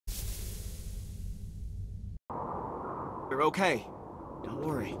You're okay. Don't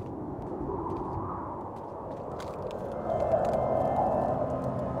worry.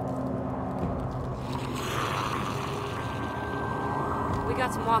 We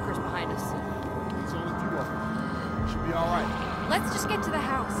got some walkers behind us. There's only 2 of them. Should be all right. Let's just get to the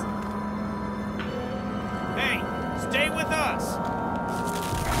house. Hey, stay with us.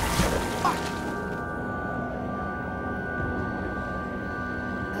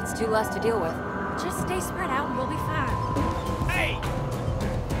 That's 2 less to deal with. Just stay spread out and we'll be fine. Hey!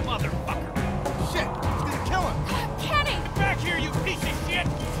 Motherfucker! Shit! He's gonna kill him! Kenny! Get back here, you piece of shit!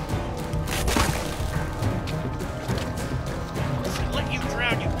 I should let you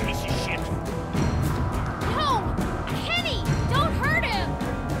drown, you piece of shit! No! Kenny! Don't hurt him!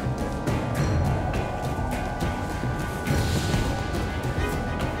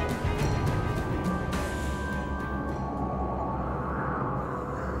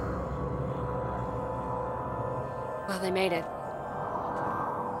 Well, they made it.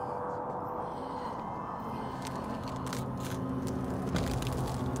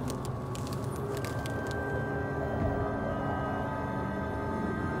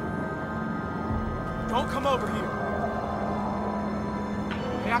 Don't come over here.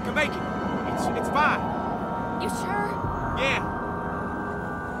 Hey, I can make it. It's fine. You sure? Yeah.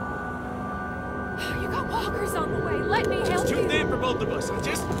 You got walkers on the way. Let me help It's you. too thin for both of us. I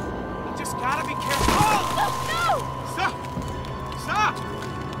just gotta be careful. Oh! No! Stop! Stop!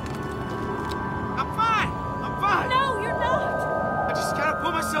 I'm fine. I'm fine. No, you're not. I just gotta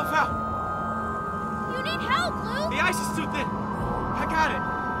pull myself out. You need help, Luke. The ice is too thin. I got it.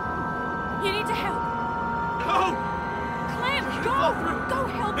 You need to help. No! Clem, Fall go! through. Go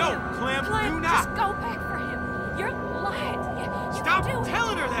help No, him! Clem, Clem, do not. just go back for him. You're lying. You Stop can do it.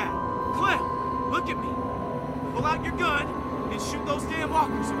 telling her that! Clem, look at me. Pull out your gun and shoot those damn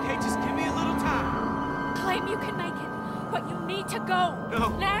walkers, okay? Just give me a little time. Clem, you can make it. But you need to go. No.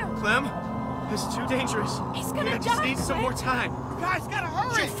 Now. Clem, this is too dangerous. He's gonna I just die, need some Clem. more time. You guys gotta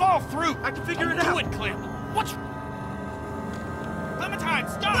hurry! She'll fall through! I can figure Don't it out. do it, Clem! What's... Clementine,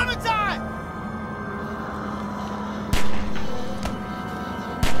 stop! Clementine!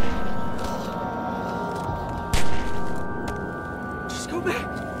 Just go back.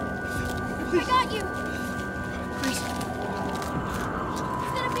 I got you. Please.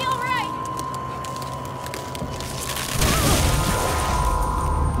 It's gonna be all right.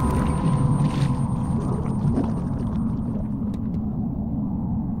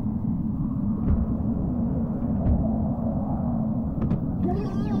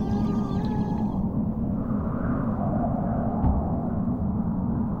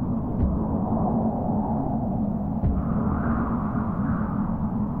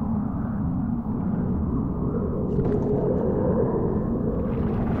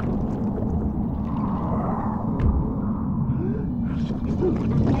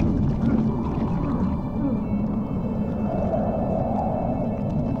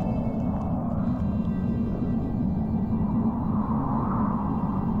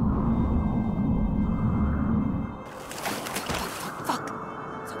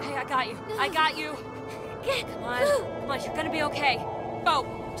 I got you. Come on. Come on, you're gonna be okay. Bo,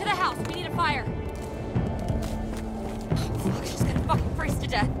 to the house. We need a fire. Fuck, she's gonna fucking freeze to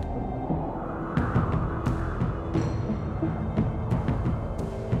death.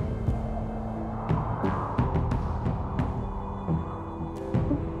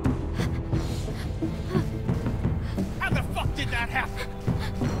 How the fuck did that happen?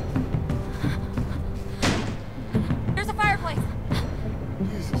 There's a fireplace.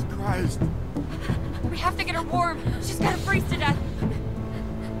 Jesus Christ. We have to get her warm. She's gonna freeze to death.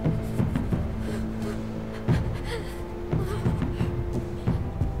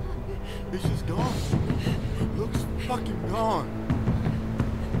 It's just gone. Looks fucking gone.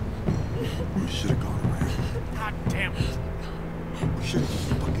 We should have gone around. God damn it. We should have just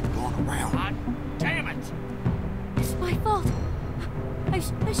fucking gone around. God damn it. It's my fault. I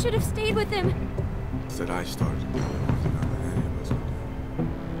should have stayed with him. Said I started. There wasn't nothing any of us could do.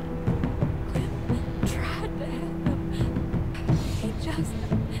 Tried to help him. He just...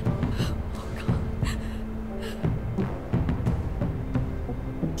 Oh, God.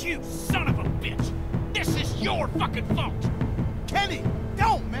 You son of a bitch. This is your fucking fault. Kenny,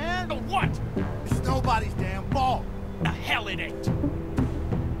 don't, man. The what? It's nobody's damn fault. The hell it ain't.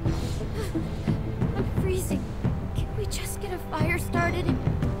 I'm freezing. Can we just get a fire started?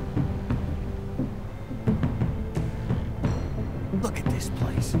 Look at this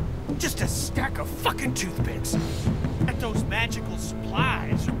place. Just a stack of fucking toothpicks. And those magical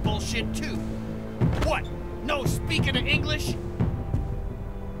supplies are bullshit too. What? No speaking of English?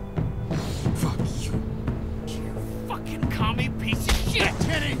 Fuck you. You fucking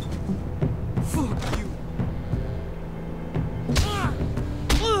Kenny! Fuck you.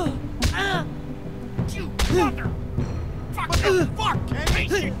 You mother! Fuck,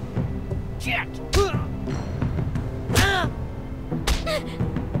 Kenny! Shit!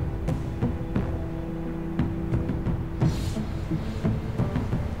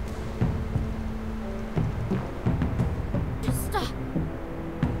 Just stop.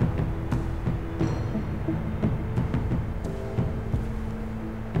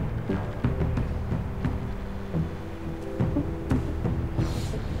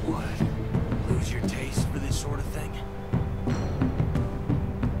 What? Lose your taste for this sort of thing?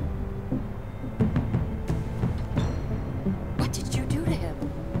 What did you do to him?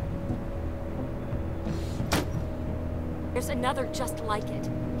 There's another just like it.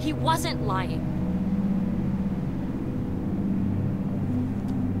 He wasn't lying.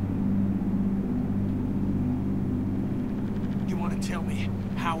 You want to tell me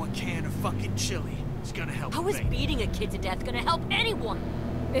how a can of fucking chili is gonna help How a is baby? beating a kid to death gonna help anyone?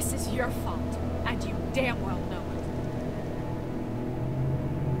 This is your fault, and you damn well know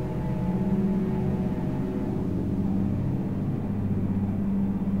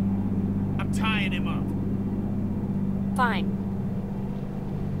it. I'm tying him up. Fine.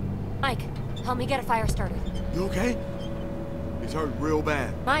 Mike, help me get a fire started. You okay? He's hurt real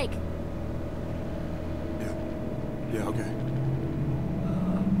bad. Mike! Yeah. Yeah, okay.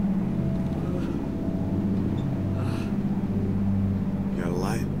 You got a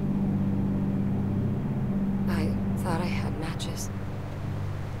light? I thought I had matches.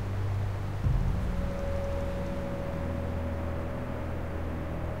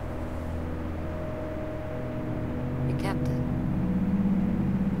 You kept it.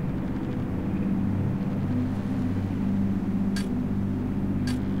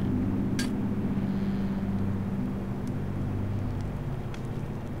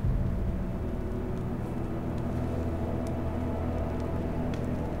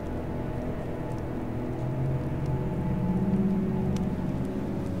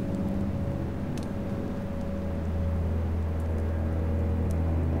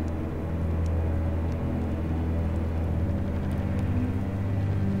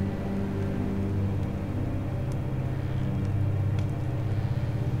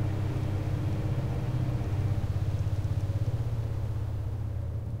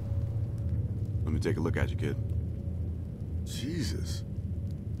 Let me take a look at you, kid. Jesus.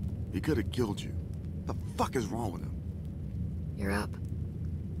 He could have killed you. The fuck is wrong with him? You're up.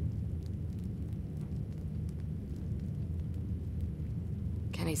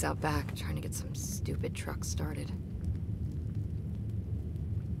 Kenny's out back trying to get some stupid truck started.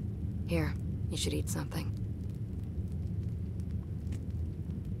 Here, you should eat something.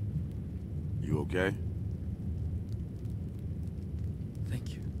 You okay?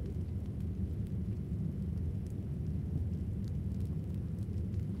 Thank you.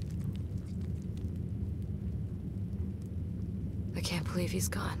 I can't believe he's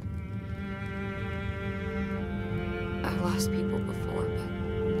gone. I've lost people before, but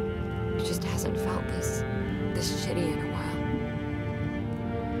it just hasn't felt this shitty in a while.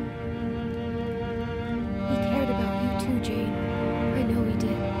 He cared about you too, Jane. I know he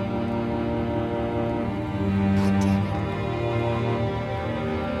did. God damn it.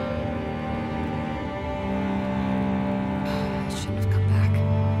 I shouldn't have come back.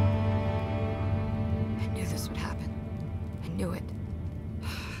 I knew this would happen. I knew it.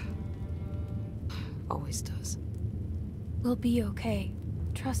 Always does. We'll be okay.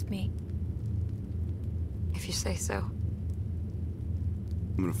 Trust me. If you say so.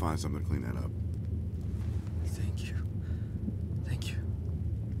 I'm gonna find something to clean that up. Thank you. Thank you.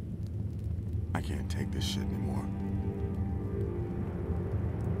 I can't take this shit anymore.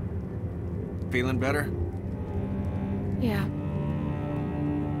 Feeling better? Yeah.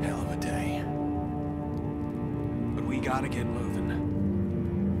 Hell of a day. But we gotta get moving.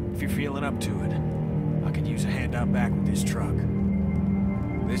 If you're feeling up to it, I could use a hand out back with this truck.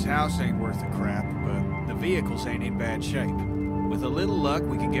 This house ain't worth a crap, but the vehicles ain't in bad shape. With a little luck,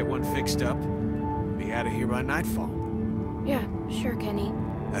 we can get one fixed up, be out of here by nightfall. Yeah, sure, Kenny.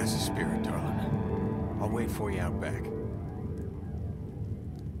 That's the spirit, darling. I'll wait for you out back.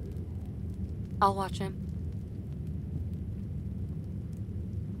 I'll watch him.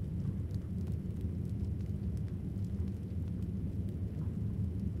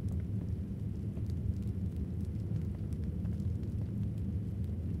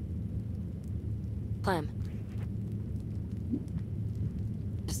 Clem.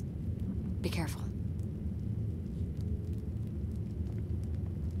 Just be careful.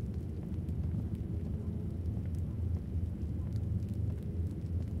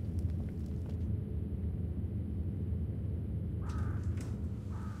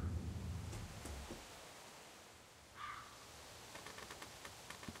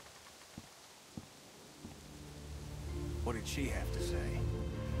 What did she have to say?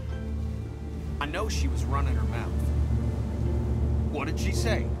 I know she was running her mouth. What did she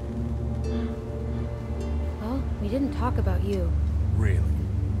say? Well, we didn't talk about you. Really?